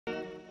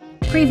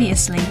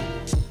Previously,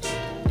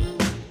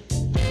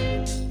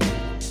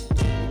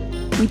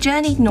 we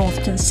journeyed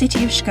north to the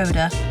city of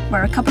Skoda,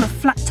 where a couple of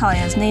flat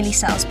tyres nearly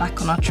set us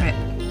back on our trip.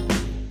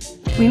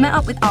 We met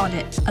up with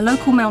Ardit, a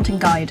local mountain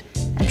guide,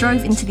 and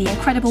drove into the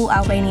incredible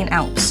Albanian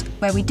Alps,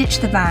 where we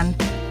ditched the van,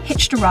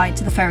 hitched a ride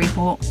to the ferry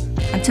port,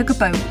 and took a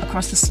boat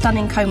across the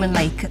stunning Komen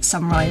Lake at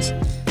sunrise,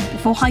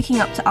 before hiking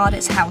up to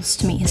Ardit's house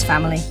to meet his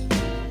family.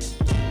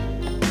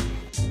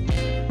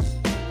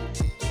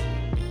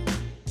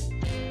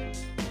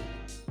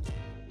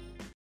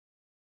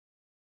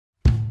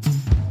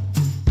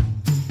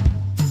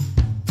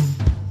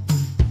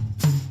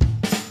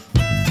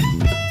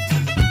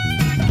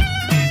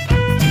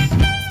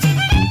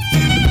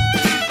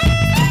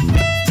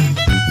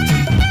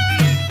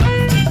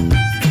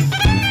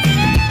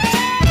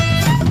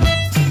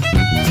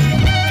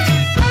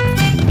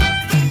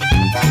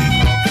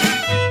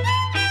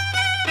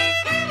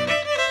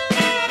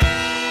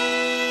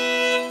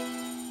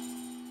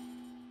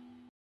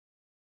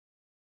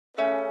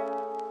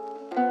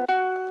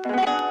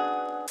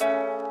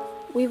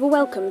 We were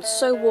welcomed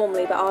so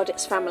warmly by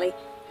Ardit's family,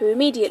 who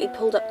immediately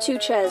pulled up 2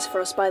 chairs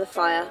for us by the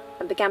fire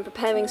and began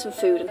preparing some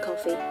food and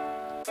coffee.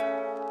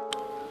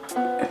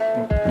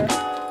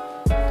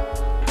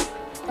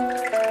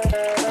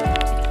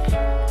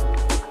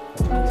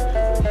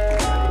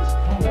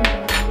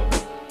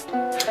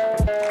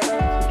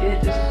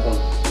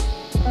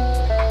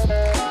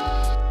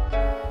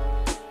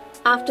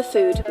 After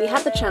food, we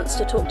had the chance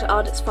to talk to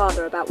Ardit's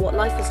father about what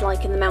life was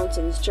like in the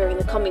mountains during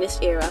the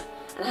communist era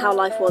and how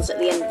life was at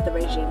the end of the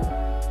regime.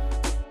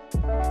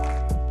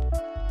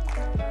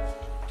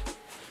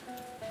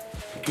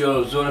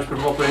 Kjo zonë është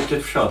përballë prej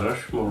 8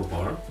 fshatrash, më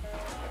përpara.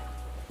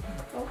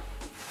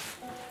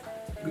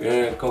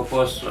 Ka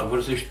pas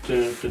afërsisht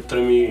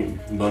 3000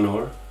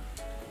 banor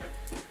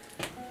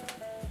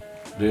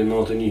dhe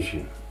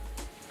 9100.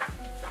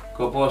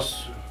 Ka pas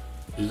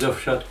çdo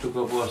fshat këtu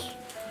ka pas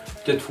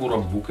 8 furra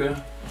buke,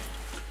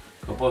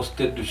 ka pas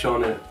 8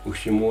 dyqane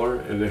ushqimore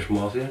e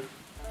veshmasi.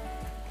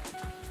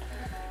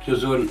 Kjo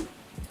zonë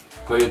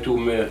ka jetu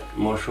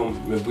ma shumë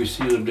me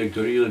bujqësi dhe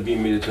blegtori dhe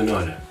bimë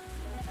medicinale.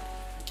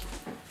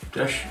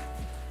 Tash,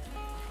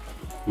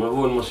 më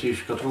vonë mos i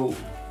shkatru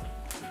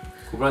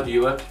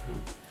kooperativat,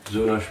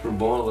 zona është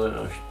përballë dhe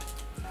është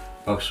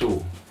paksu.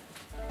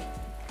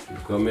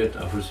 Ka met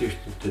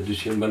afërsisht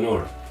 200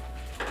 banorë.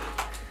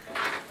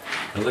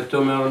 Edhe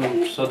këto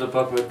merren sa të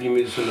pak me bimë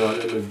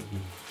medicinale,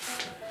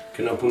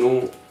 kena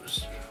punu,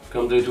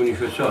 kam drejtu një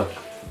shoqat,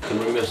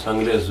 nëpërmes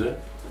anglezëve,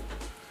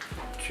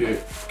 që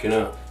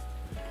kena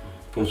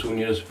punësu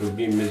njerëz për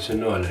bimë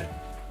medicinale.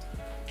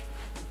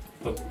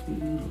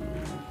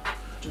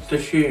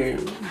 Tash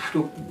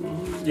këtu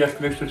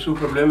jashtë me shtrësu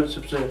problemet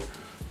sepse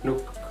nuk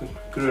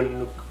ka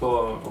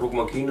rrugë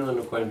makina dhe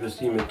nuk ka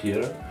investime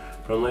tjera,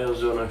 prandaj ajo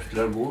zona është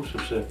largu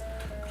sepse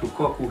këtu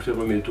ka kushte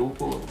për me jetu,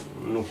 po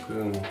nuk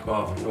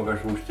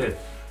është mbështet,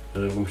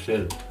 edhe nuk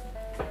mbështet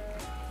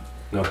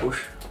nga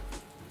kush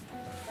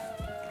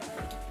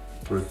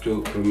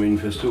për me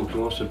investu këtu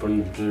ose për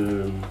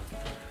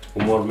u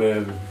marrë me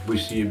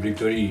bujqësi,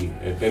 bregtori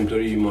e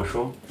pemëtori ma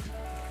shumë,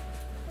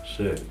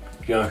 se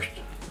kjo është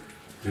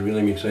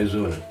zhvillimi i kësaj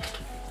zone.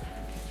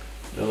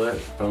 Edhe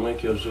prandaj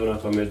kjo zona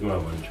ka me të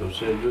mbrapa,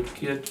 nëse duhet të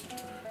ketë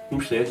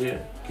mbështetje,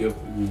 kjo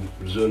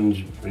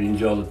zonë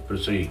ringjallet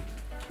përsëri.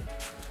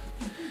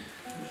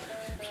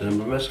 Se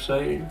nëpërmes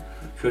kësaj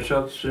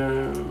shoqatës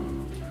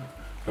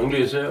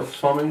angleze,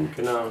 Oxfamin,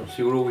 kena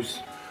siguru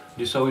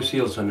disa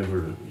ujësjellësa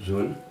nëpër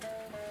zonë.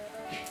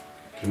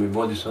 Kemi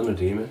bërë disa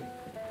ndërtime,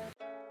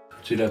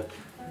 të cilat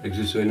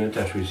ekzistojnë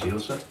tash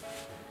ujësjellësa.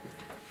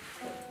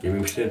 Jemi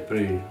mbështet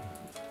prej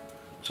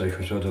kësaj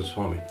shoqate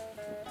Oxfamit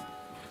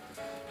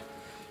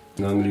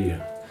nga Anglia.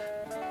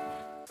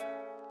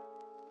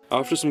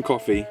 After some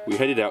coffee, we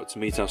headed out to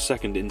meet our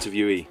second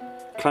interviewee,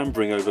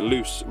 clambering over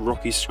loose,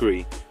 rocky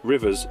scree,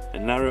 rivers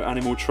and narrow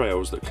animal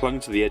trails that clung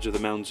to the edge of the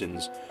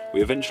mountains.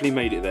 We eventually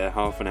made it there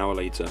half an hour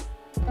later.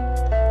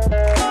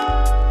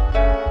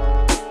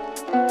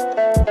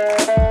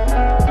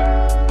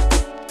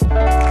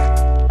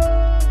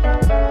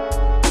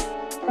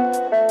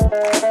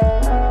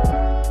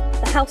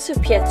 The house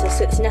of Pieter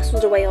sits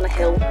nestled away on a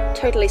hill,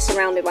 totally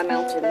surrounded by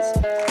mountains.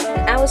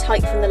 An hour's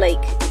hike from the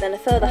lake, then a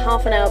further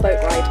half an hour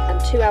boat ride and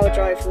 2-hour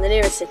drive from the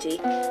nearest city.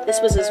 This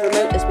was as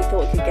remote as we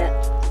thought it could get.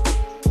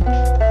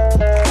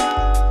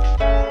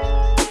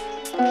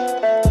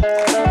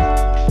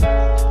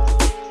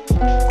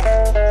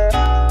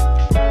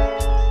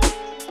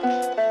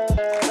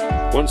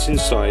 Once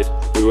inside,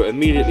 we were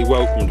immediately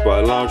welcomed by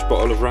a large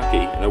bottle of raki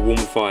and a warm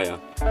fire.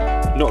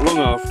 Not long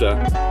after,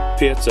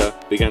 Pieter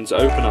began to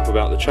open up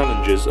about the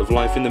challenges of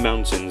life in the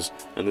mountains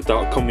and the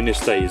dark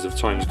communist days of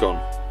times gone.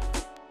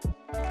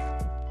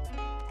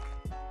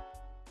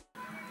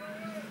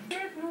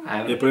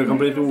 I'm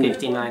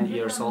 59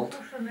 years old.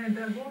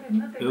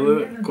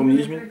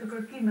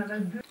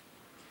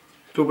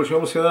 Tu për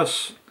shkakun s'ka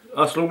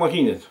as rrugë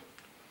makinet.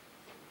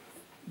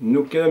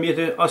 Nuk kena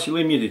mjete as i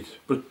lloj mjetit,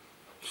 për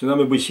se na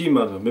me bujqësim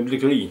atë, me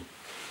blikëri.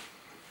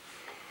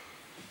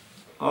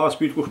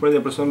 speed kost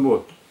prende per san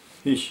bot.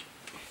 Hiç.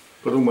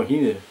 Per un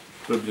machine,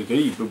 per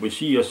blikeri, per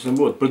băsia san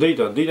bot. Per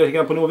data që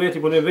kanë punu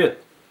vet.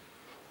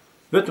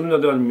 Vetëm na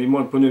dal mi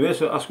marr punu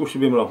vetë askush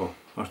që bëjmë rapa.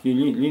 Është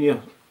një linja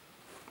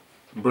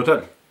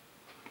brutal.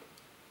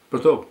 Për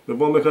to, me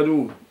bë me kalu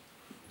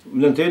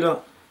lentela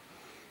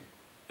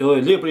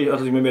edhe lepri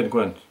atë që më merr në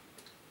kurrent.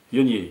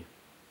 Jo njëri.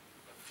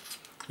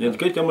 Janë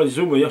këtë jam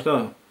realizuar jashtë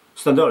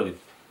standardit.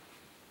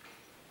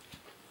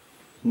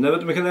 Ne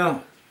vetëm kena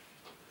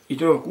i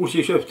të kursi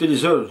i shef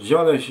televizor,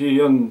 gjana që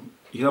janë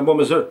i kanë bërë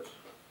me zërt,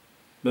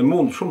 me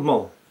mund shumë të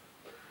madh,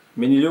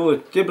 me një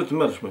lodhje tepër të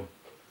mërshme.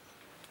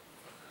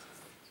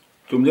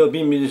 Të mbledh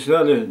bimë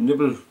medicinale në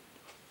për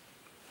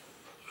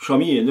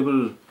shamije, në për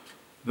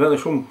vende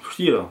shumë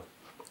vështira,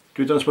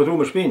 të i transportu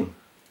me shpinë,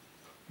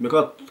 me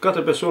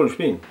 4-5 orë në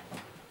shpinë.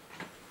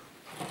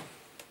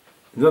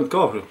 Në vend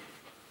kafrët,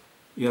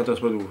 i janë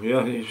transportu. Ja,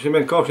 se me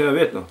në kafrët janë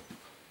vetëna,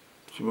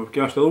 që më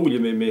kja është ullje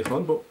me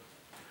thonë, po.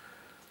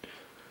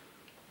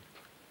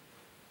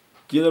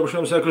 Tjetër për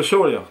shumë se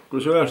kryesorja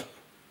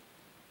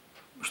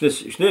është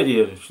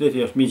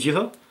shneti është mi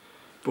gjitha,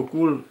 po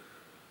kur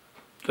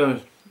të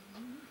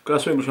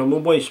krasojmë për shumë, më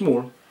bëj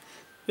smurë,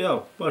 ja,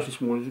 pash i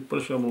smurë, për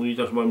shumë i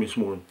tash bëjmë i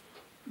smurën.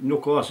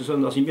 Nuk ka asë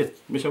sënë asim vjetë,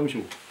 me sa më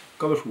shu,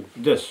 ka më shu,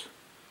 des.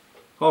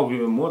 Ka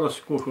kërë me morë,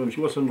 asë kur me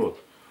shu, asë në botë.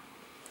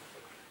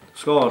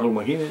 Ska rrë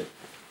makine,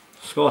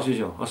 ska asë i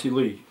gjanë, asë i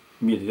lëj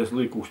mjetit, asë i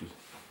lëj kushtit.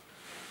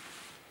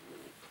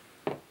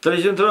 Tre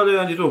centrale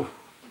janë ditu.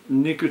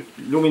 Një këtë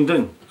lumin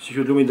dënë, si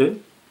këtë lumin dënë,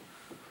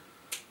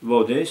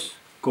 Vaudes,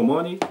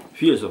 Komani,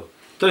 Fjeza.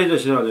 Tre dhe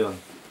centrale janë.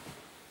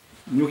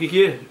 Nuk i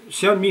kje,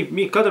 se janë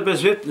mi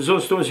 4-5 vetë në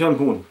zonës tonë se janë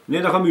punë.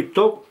 Ne nga kam mytë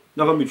tokë,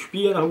 nga kam mytë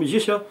shpia, nga kam mytë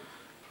gjithja,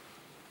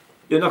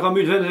 e nga kam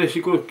mytë vendë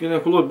si këna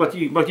kullot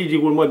bakti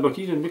dikur majtë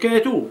bakti, me këna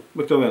jetu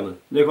me këto vendë.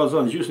 Ne ka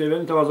zanë gjusë në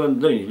vendë, ta ka zanë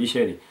dëni,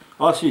 liseni.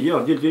 Asi, ja,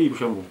 dilteri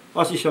për shambu,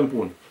 asi që janë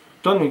punë.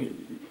 Tanë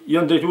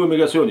janë drejtu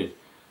emigracionit,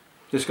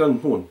 se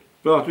s'kanë punë.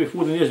 Pra atu i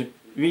futën njëzë,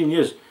 vinë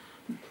njëzë,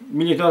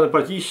 militarë e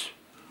partisë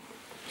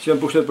që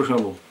janë pushtet për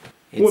shambull.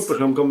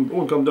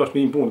 Unë kam dash me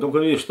një punë, kam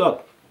kërëri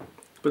 7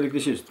 për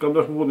elektricistë, kam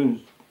dash me punë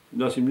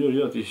në asim njërë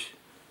jatë ishë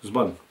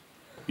zbanë.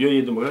 Jo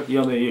e demokrat,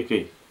 janë e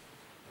kej.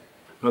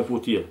 Kanë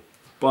punë tjerë.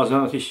 Pa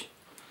zanat ishë.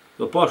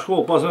 Dhe pa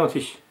shkollë, pa zanat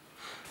ishë.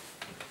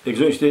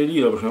 Egzojnë qëtë e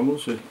lira për shambull,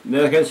 se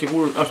ne e kënë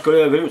sikur ashtë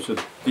Korea e Veriut, se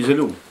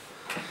t'izelum.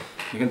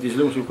 Ne kënë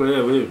t'izelum si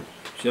Korea e Veriut,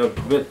 se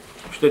janë vetë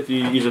shtetë i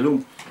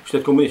izelum,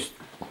 shtetë komunistë.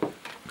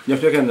 Një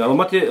është të kënë, ale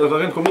mati ka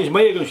kënë komunizm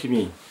më egrë në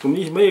Shqipëni.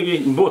 Komunizm më egrë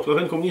në botë, ka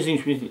kënë komunizm në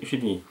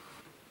Shqipëni.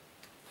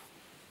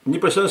 Një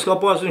person s'ka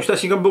pas në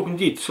 700 kam bukë në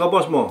ditë, s'ka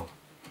pas ma.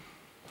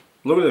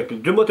 Lërë dhe,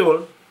 12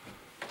 orë,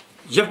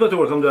 16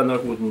 orë kam dhe në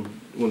narkut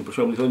unë, për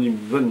shumë, një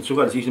vend në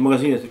Sukarë, si ishte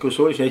magazinet të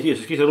kësori, që në tjerë,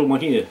 se s'kishte rrugë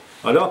makine.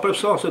 Ala prep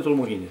sa se të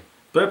rrugë makine.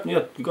 Prep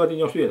një gati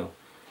një ashtu jena.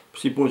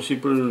 Si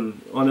për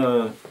anë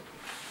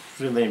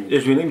e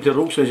zhvillim të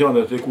rrugë se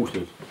gjanë të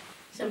kushtet.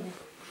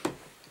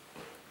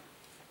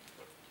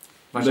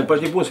 Me për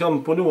një punë s'kam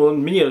punu,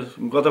 në minjerë,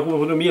 më ka taku me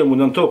punu mirë, më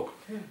në tokë.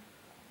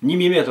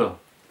 1000 metra,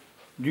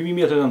 2000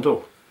 metra në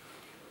tokë.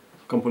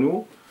 Kam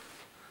punu,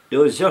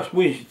 edhe 6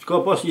 muj,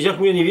 ka pas 6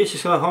 muj një vjetë që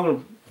s'ka hangër,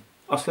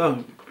 as ka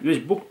veç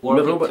bukë,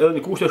 me roba, edhe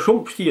një kushte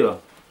shumë pështira.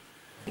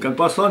 Kanë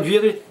pas 30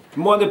 vjetrit,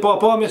 manë e pa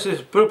pamje, se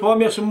për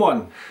pamje së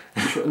manë.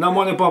 Na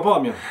manë e pa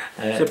pamje.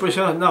 Se për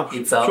që na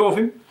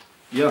qofim,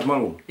 janë të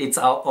marru. It's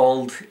an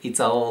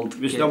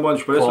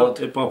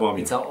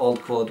old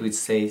quote which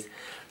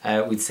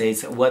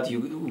says what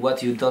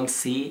you don't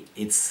see,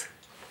 it's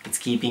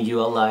keeping you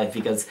alive,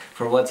 because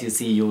for what you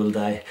see you will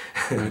die.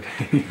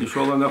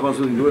 Inshallah na ka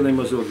zonë duhet në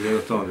mëzot e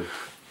rëtarit.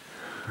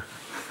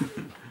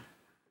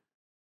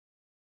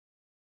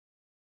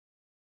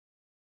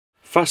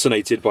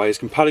 Fascinated by his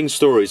compelling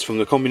stories from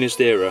the communist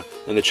era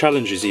and the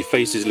challenges he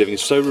faces living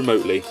so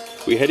remotely,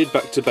 we headed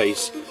back to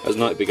base as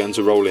night began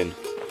to roll in.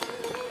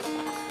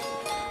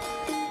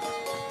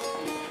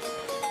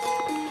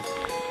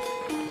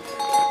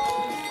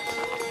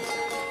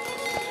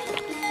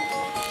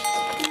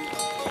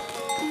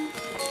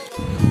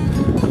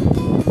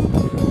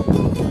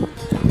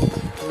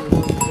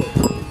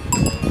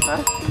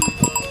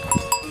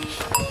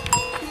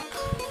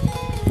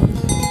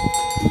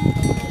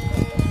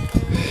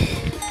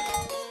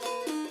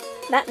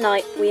 That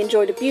night, we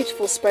enjoyed a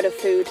beautiful spread of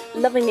food,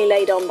 lovingly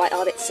laid on by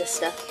Ardit's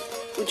sister.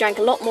 We drank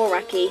a lot more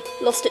raki,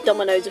 lost at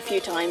dominoes a few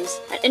times,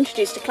 and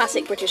introduced a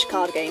classic British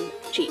card game,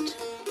 Cheat.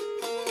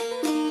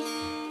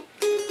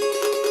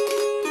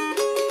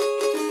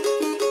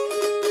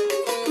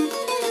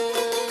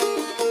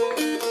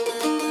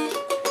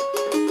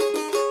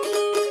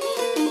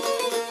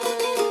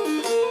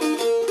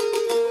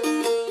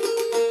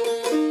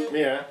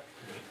 Yeah.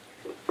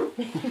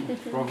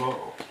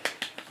 Bravo.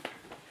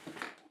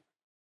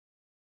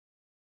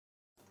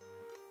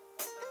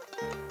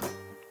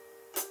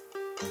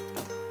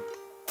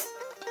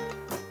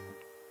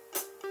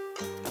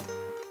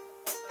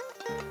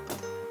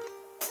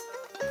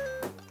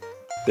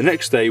 The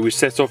next day we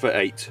set off at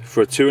 8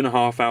 for a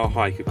 2.5-hour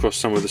hike across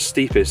some of the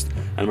steepest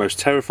and most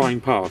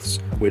terrifying paths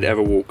we'd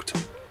ever walked.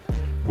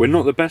 We're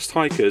not the best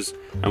hikers,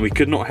 and we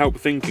could not help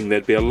thinking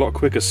they'd be a lot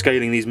quicker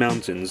scaling these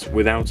mountains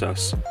without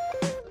us.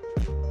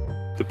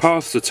 The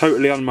paths are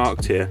totally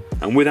unmarked here,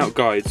 and without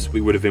guides we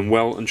would have been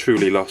well and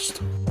truly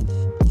lost.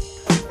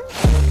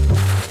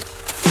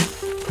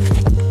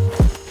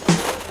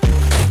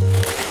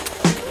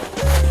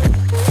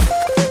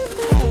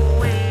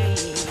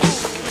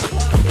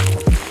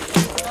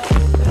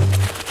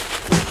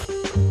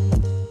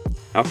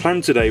 Our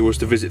plan today was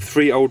to visit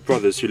 3 old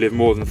brothers who live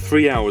more than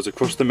 3 hours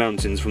across the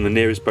mountains from the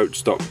nearest boat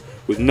stop,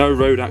 with no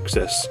road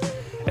access.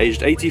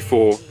 Aged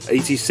 84,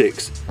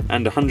 86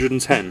 and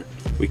 110,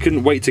 we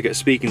couldn't wait to get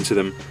speaking to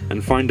them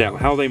and find out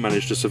how they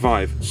managed to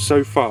survive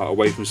so far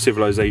away from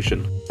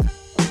civilization.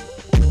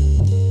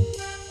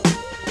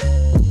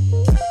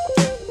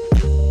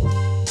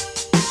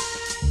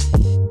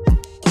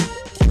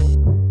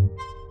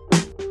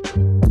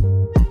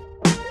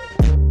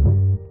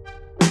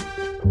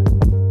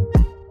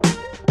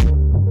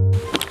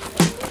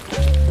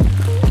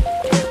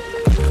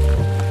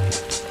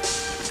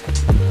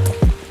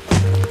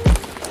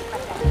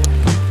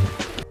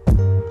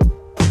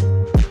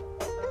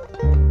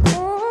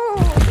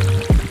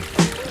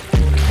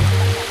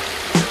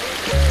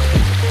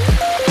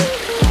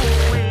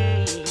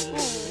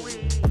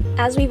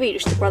 As we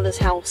reached the brothers'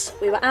 house,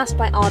 we were asked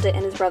by Ardit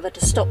and his brother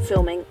to stop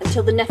filming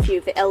until the nephew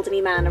of the elderly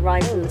man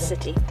arrived from the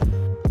city.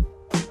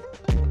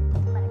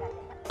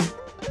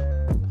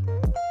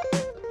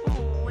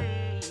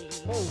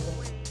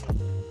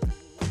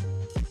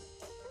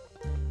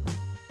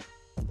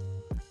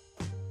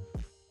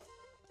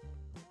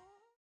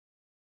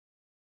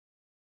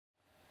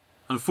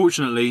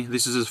 Unfortunately,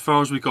 this is as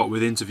far as we got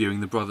with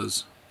interviewing the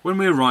brothers. When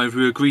we arrived,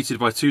 we were greeted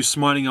by 2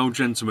 smiling old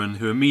gentlemen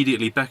who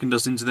immediately beckoned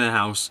us into their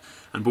house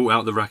and brought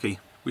out the raki.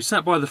 We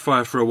sat by the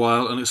fire for a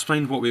while and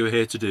explained what we were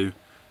here to do.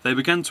 They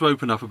began to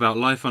open up about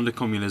life under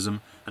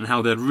communism and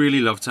how they'd really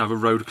love to have a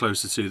road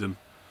closer to them.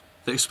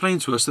 They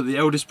explained to us that the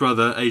eldest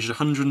brother, aged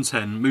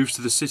 110, moves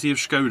to the city of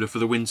Skoda for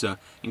the winter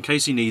in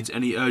case he needs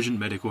any urgent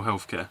medical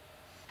health care.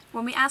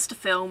 When we asked to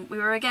film, we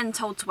were again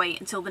told to wait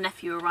until the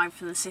nephew arrived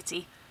from the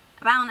city.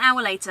 About an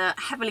hour later,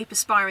 a heavily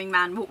perspiring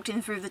man walked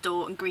in through the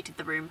door and greeted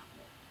the room.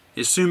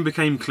 It soon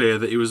became clear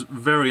that he was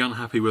very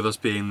unhappy with us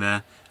being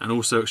there and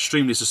also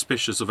extremely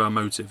suspicious of our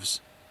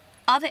motives.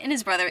 Ardit and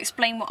his brother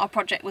explained what our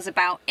project was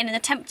about in an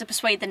attempt to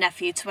persuade the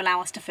nephew to allow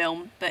us to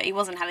film, but he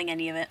wasn't having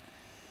any of it.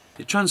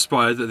 It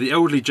transpired that the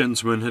elderly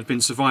gentleman had been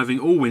surviving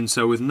all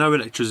winter with no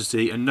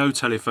electricity and no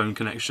telephone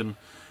connection,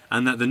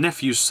 and that the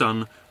nephew's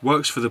son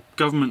works for the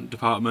government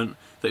department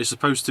that is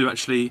supposed to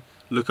actually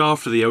look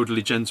after the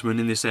elderly gentleman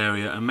in this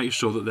area and make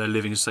sure that they're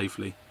living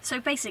safely.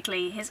 So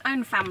basically, his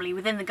own family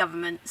within the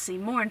government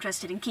seemed more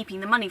interested in keeping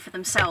the money for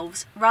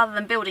themselves rather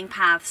than building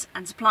paths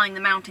and supplying the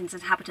mountain's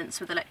inhabitants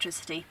with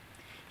electricity.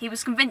 He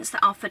was convinced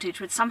that our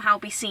footage would somehow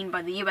be seen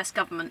by the US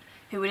government,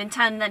 who would in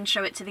turn then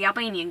show it to the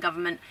Albanian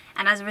government,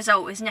 and as a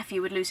result his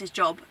nephew would lose his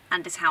job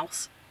and his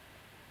house.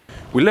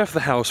 We left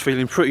the house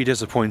feeling pretty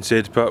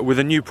disappointed, but with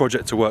a new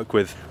project to work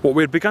with. What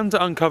we had begun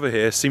to uncover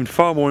here seemed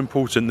far more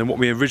important than what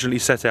we originally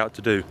set out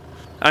to do.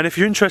 And if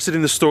you're interested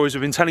in the stories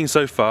we've been telling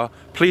so far,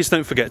 please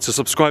don't forget to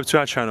subscribe to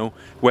our channel,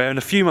 where in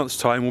a few months'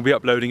 time we'll be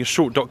uploading a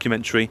short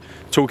documentary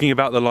talking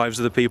about the lives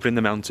of the people in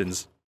the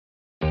mountains.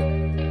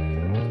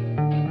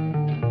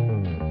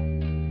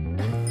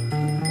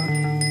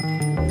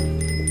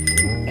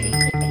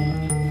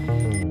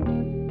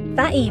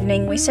 That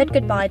evening we said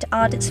goodbye to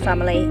Ardit's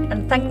family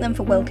and thanked them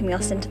for welcoming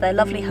us into their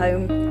lovely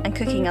home and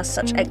cooking us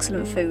such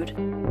excellent food.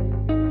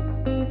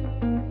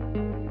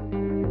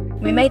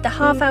 We made the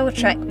half-hour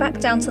trek back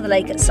down to the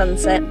lake at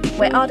sunset,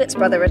 where Ardit's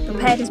brother had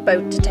prepared his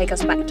boat to take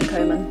us back to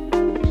Komen.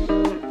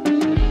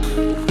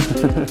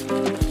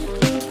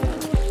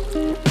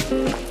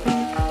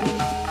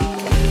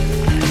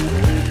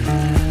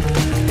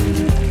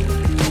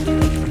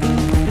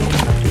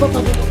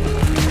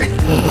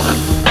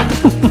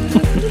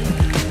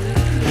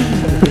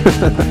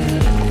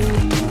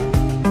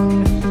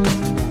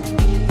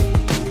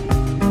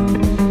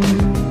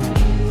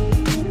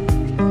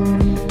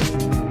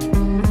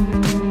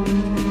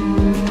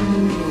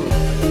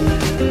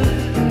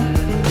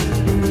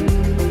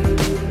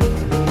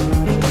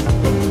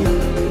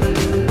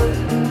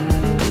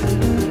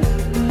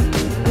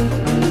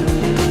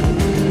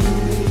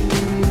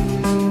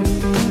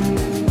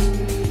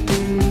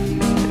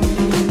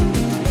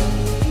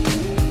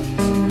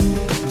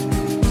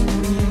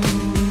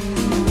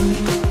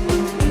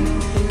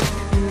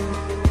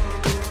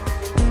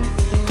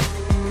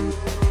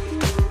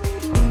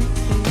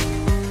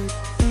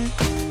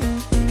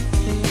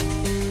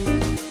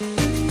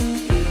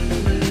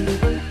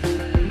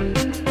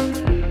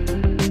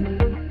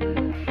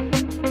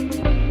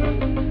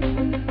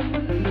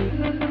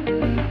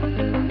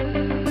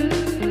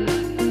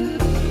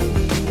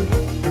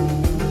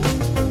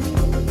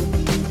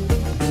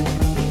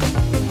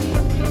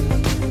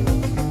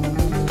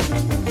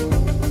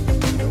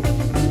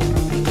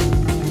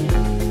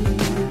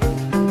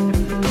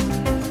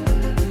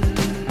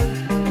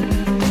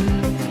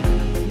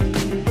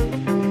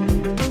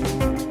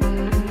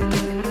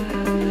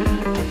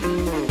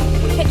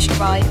 hitched a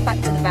ride back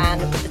to the van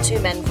with the two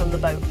men from the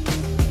boat.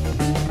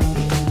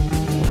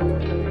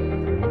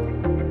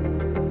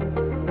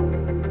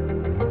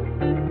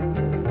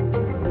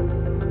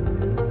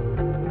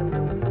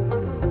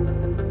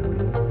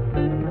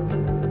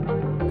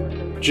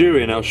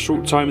 During our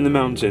short time in the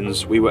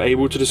mountains, we were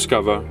able to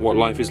discover what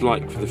life is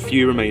like for the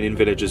few remaining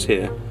villagers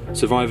here,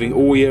 surviving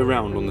all year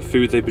round on the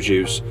food they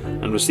produce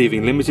and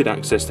receiving limited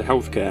access to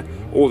healthcare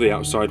or the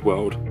outside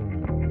world.